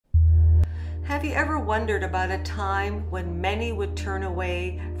Have you ever wondered about a time when many would turn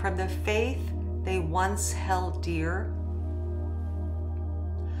away from the faith they once held dear?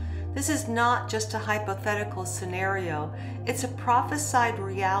 This is not just a hypothetical scenario, it's a prophesied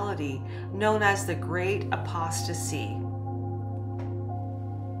reality known as the Great Apostasy.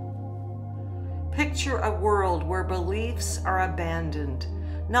 Picture a world where beliefs are abandoned,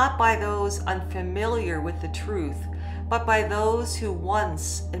 not by those unfamiliar with the truth, but by those who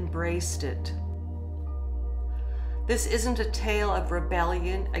once embraced it. This isn't a tale of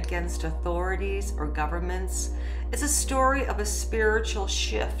rebellion against authorities or governments. It's a story of a spiritual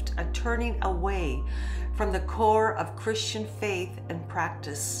shift, a turning away from the core of Christian faith and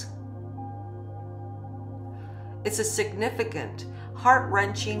practice. It's a significant,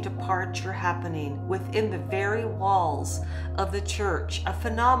 heart-wrenching departure happening within the very walls of the church, a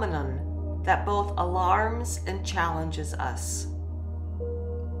phenomenon that both alarms and challenges us.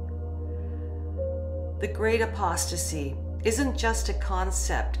 The Great Apostasy isn't just a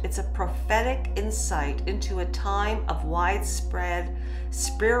concept, it's a prophetic insight into a time of widespread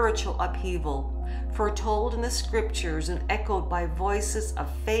spiritual upheaval, foretold in the scriptures and echoed by voices of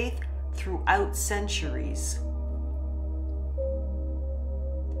faith throughout centuries.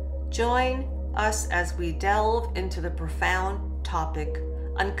 Join us as we delve into the profound topic,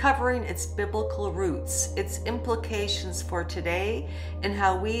 uncovering its biblical roots, its implications for today, and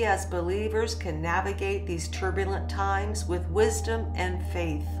how we as believers can navigate these turbulent times with wisdom and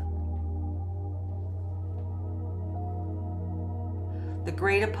faith. The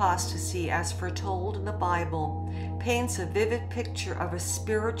Great Apostasy, as foretold in the Bible, paints a vivid picture of a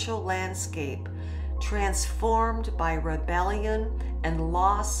spiritual landscape transformed by rebellion and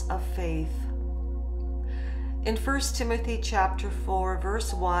loss of faith. In 1 Timothy chapter 4,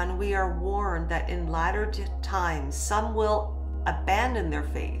 verse 1, we are warned that in latter times some will abandon their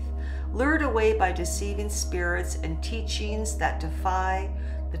faith, lured away by deceiving spirits and teachings that defy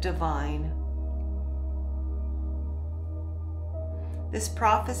the divine. This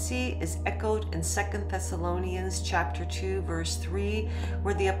prophecy is echoed in 2 Thessalonians chapter 2, verse 3,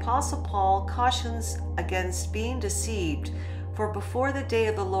 where the Apostle Paul cautions against being deceived. For before the day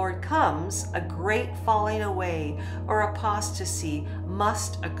of the Lord comes, a great falling away or apostasy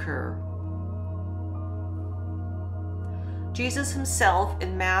must occur. Jesus himself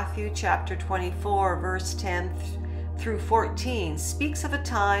in Matthew chapter 24, verse 10 through 14, speaks of a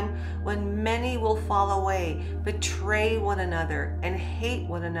time when many will fall away, betray one another, and hate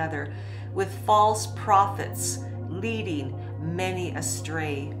one another, with false prophets leading many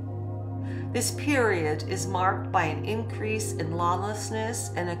astray. This period is marked by an increase in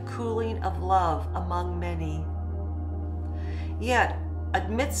lawlessness and a cooling of love among many. Yet,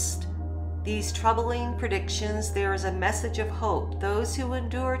 amidst these troubling predictions, there is a message of hope. Those who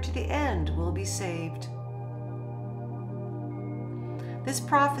endure to the end will be saved. This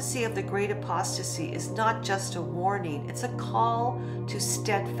prophecy of the Great Apostasy is not just a warning, it's a call to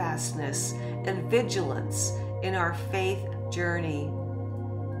steadfastness and vigilance in our faith journey.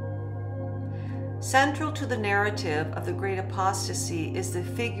 Central to the narrative of the Great Apostasy is the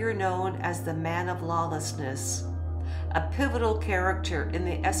figure known as the man of lawlessness, a pivotal character in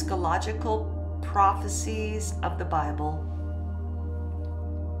the eschatological prophecies of the Bible.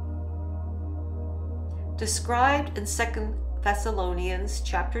 Described in 2 Thessalonians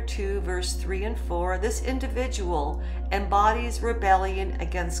chapter 2, verse 3 and 4, this individual embodies rebellion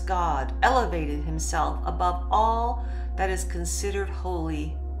against God, elevating himself above all that is considered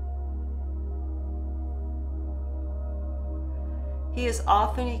holy. He is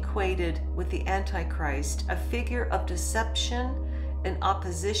often equated with the Antichrist, a figure of deception and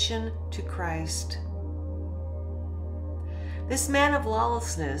opposition to Christ. This man of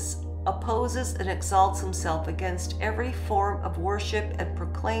lawlessness opposes and exalts himself against every form of worship and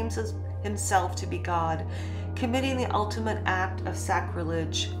proclaims himself to be God, committing the ultimate act of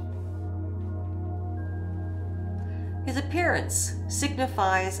sacrilege. His appearance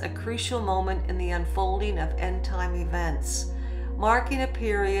signifies a crucial moment in the unfolding of end-time events, marking a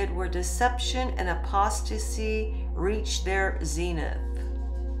period where deception and apostasy reach their zenith.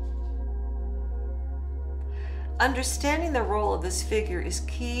 Understanding the role of this figure is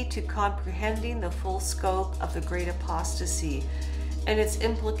key to comprehending the full scope of the Great Apostasy and its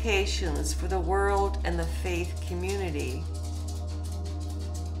implications for the world and the faith community.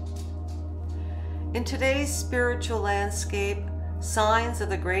 In today's spiritual landscape, signs of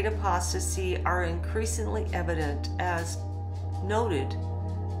the Great Apostasy are increasingly evident, as noted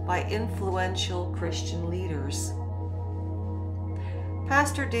by influential Christian leaders.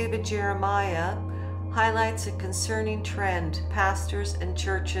 Pastor David Jeremiah highlights a concerning trend: pastors and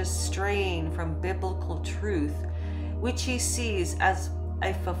churches straying from biblical truth, which he sees as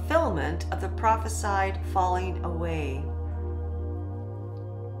a fulfillment of the prophesied falling away.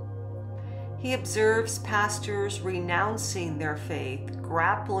 He observes pastors renouncing their faith,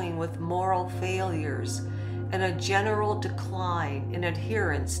 grappling with moral failures, and a general decline in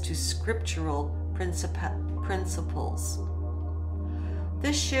adherence to scriptural principles.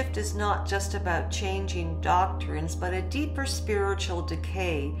 This shift is not just about changing doctrines, but a deeper spiritual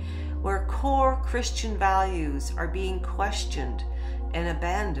decay where core Christian values are being questioned and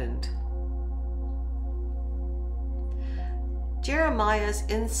abandoned. Jeremiah's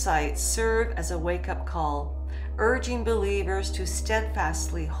insights serve as a wake-up call, urging believers to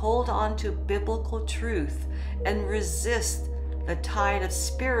steadfastly hold on to biblical truth and resist the tide of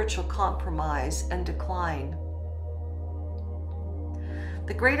spiritual compromise and decline.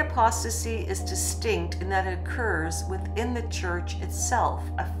 The great apostasy is distinct in that it occurs within the church itself,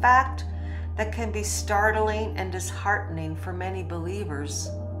 a fact that can be startling and disheartening for many believers.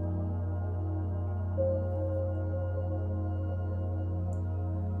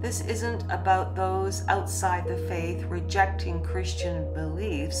 This isn't about those outside the faith rejecting Christian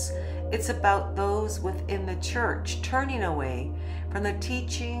beliefs. It's about those within the church turning away from the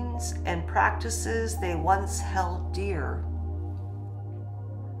teachings and practices they once held dear.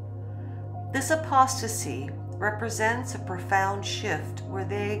 This apostasy represents a profound shift where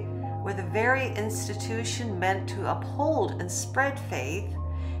the very institution meant to uphold and spread faith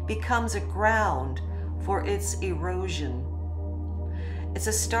becomes a ground for its erosion. It's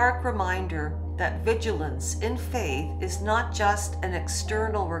a stark reminder that vigilance in faith is not just an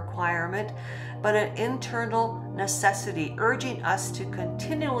external requirement, but an internal necessity, urging us to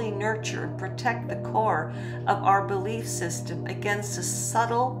continually nurture and protect the core of our belief system against the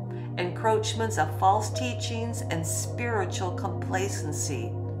subtle encroachments of false teachings and spiritual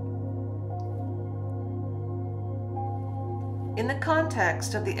complacency. In the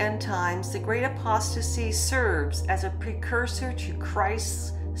context of the end times, the great apostasy serves as a precursor to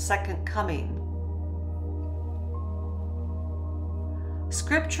Christ's second coming.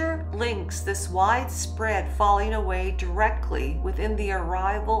 Scripture links this widespread falling away directly within the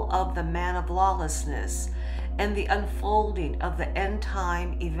arrival of the man of lawlessness and the unfolding of the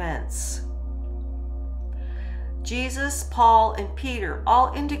end-time events. Jesus, Paul, and Peter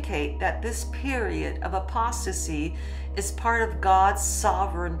all indicate that this period of apostasy is part of God's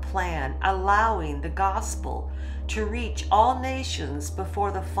sovereign plan, allowing the gospel to reach all nations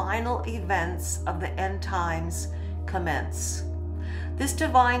before the final events of the end times commence. This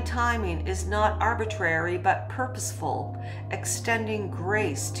divine timing is not arbitrary but purposeful, extending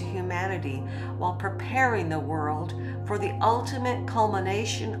grace to humanity while preparing the world for the ultimate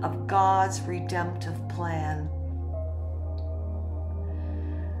culmination of God's redemptive plan.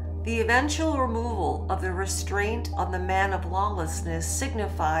 The eventual removal of the restraint on the man of lawlessness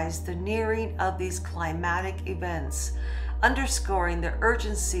signifies the nearing of these climatic events, underscoring the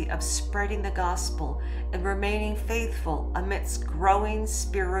urgency of spreading the gospel and remaining faithful amidst growing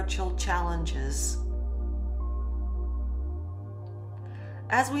spiritual challenges.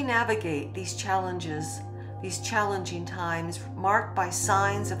 As we navigate these challenging times marked by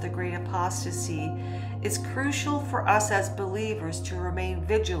signs of the great apostasy, it's crucial for us as believers to remain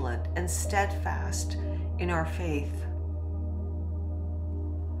vigilant and steadfast in our faith.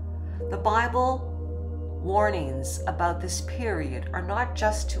 The Bible warnings about this period are not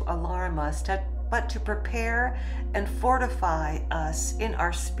just to alarm us, but to prepare and fortify us in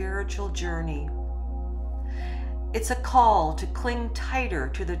our spiritual journey. It's a call to cling tighter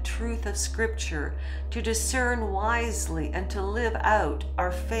to the truth of Scripture, to discern wisely, and to live out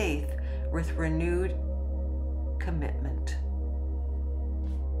our faith with renewed commitment.